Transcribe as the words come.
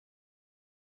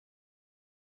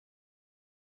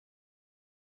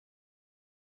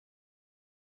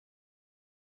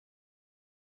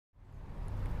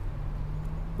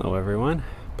Hello everyone,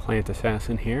 Plant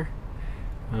Assassin here.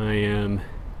 I am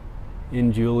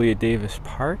in Julia Davis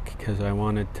Park because I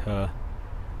wanted to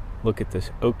look at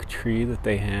this oak tree that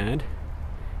they had.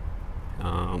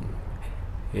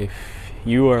 If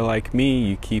you are like me,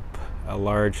 you keep a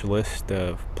large list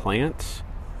of plants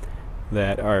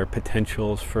that are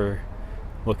potentials for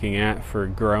looking at for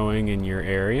growing in your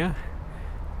area.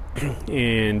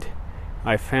 And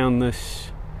I found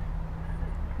this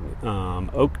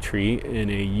oak tree in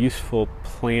a Useful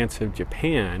Plants of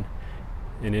Japan,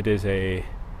 and it is a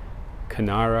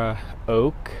Konara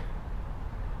Oak,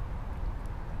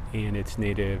 and it's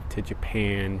native to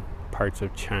Japan, parts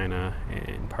of China,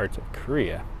 and parts of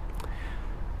Korea.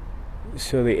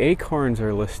 So the acorns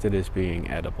are listed as being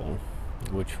edible,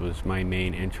 which was my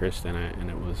main interest in it, and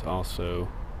it was also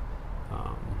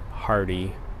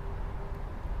hardy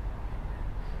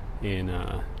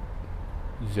in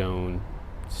zone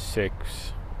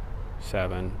 6,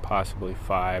 7, possibly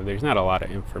 5. There's not a lot of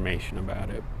information about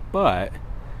it, but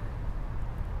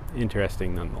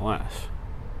interesting nonetheless.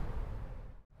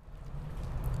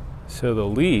 So the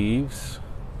leaves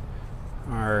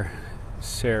are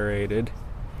serrated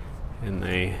and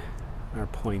they are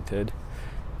pointed,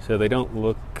 so they don't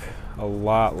look a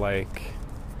lot like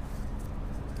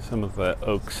some of the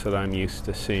oaks that I'm used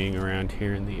to seeing around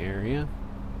here in the area.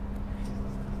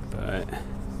 But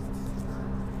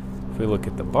if we look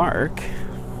at the bark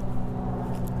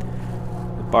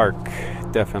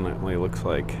definitely looks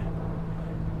like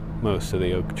most of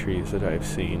the oak trees that I've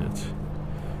seen. It's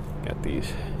got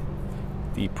these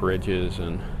deep ridges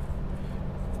and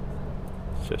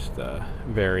it's just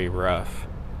very rough.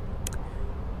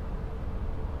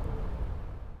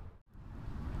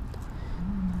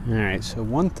 Alright, so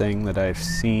one thing that I've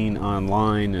seen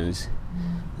online is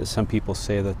that some people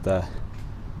say that the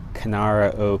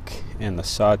Konara Oak and the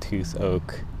sawtooth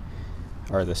oak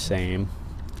are the same,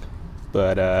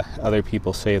 but other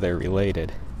people say they're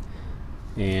related.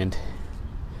 And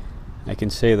I can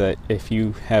say that if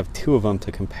you have two of them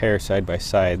to compare side by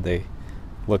side, they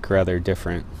look rather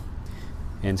different.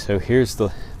 And so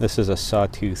this is a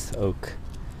sawtooth oak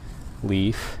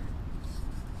leaf,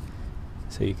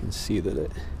 so you can see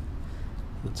that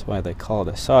that's why they call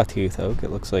it a sawtooth oak. It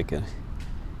looks like a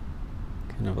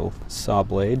kind of a saw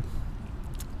blade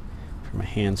from a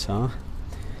handsaw.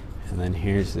 And then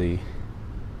here's the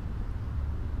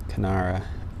Konara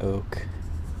Oak.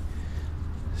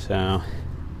 So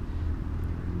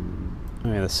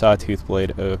the sawtooth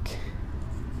blade oak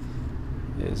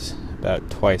is about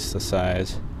twice the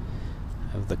size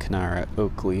of the Konara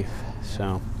Oak leaf.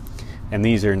 So, and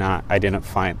these are not, I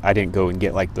didn't go and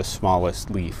get like the smallest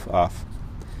leaf off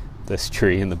this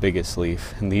tree and the biggest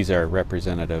leaf, and these are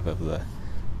representative of the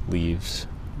leaves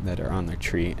that are on the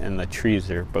tree, and the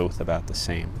trees are both about the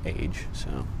same age.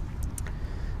 So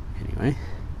anyway,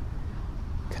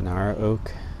 Konara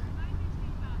Oak,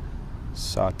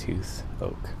 sawtooth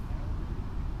oak.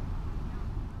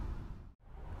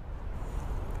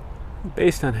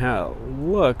 Based on how it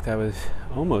looked, I was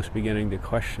almost beginning to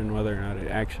question whether or not it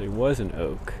actually was an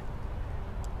oak,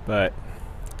 but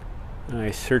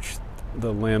I searched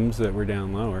the limbs that were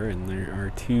down lower, and there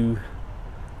are two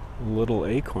little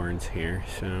acorns here,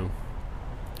 so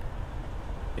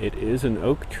it is an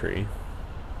oak tree.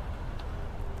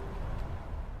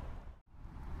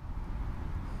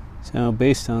 So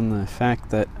based on the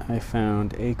fact that I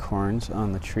found acorns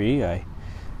on the tree, I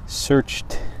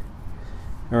searched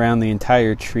around the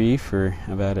entire tree for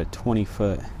about a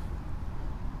 20-foot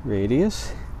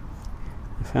radius.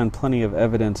 I found plenty of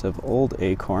evidence of old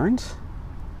acorns,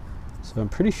 so I'm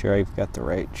pretty sure I've got the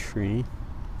right tree.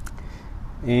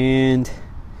 And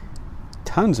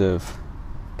tons of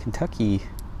Kentucky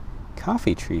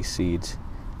coffee tree seeds.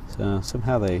 So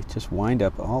somehow they just wind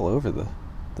up all over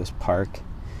this park.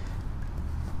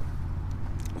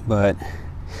 But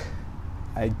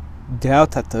I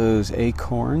doubt that those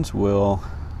acorns will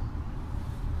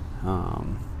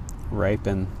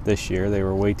ripen this year. They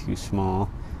were way too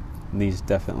small. And these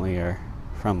definitely are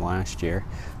from last year.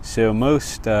 So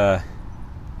most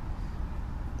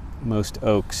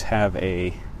oaks have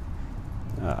a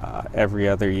every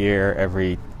other year,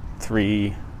 every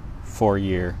 3-4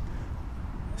 year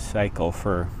cycle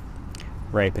for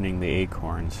ripening the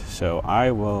acorns. So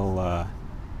I will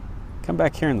come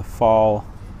back here in the fall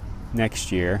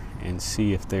next year and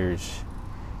see if there's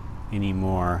any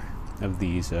more of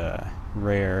these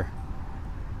rare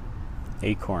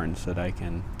acorns that I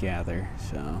can gather.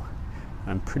 So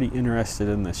I'm pretty interested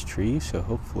in this tree, so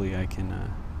hopefully I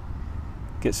can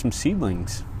get some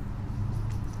seedlings.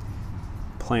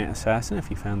 Plant Assassin,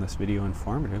 if you found this video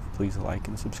informative, please like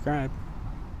and subscribe.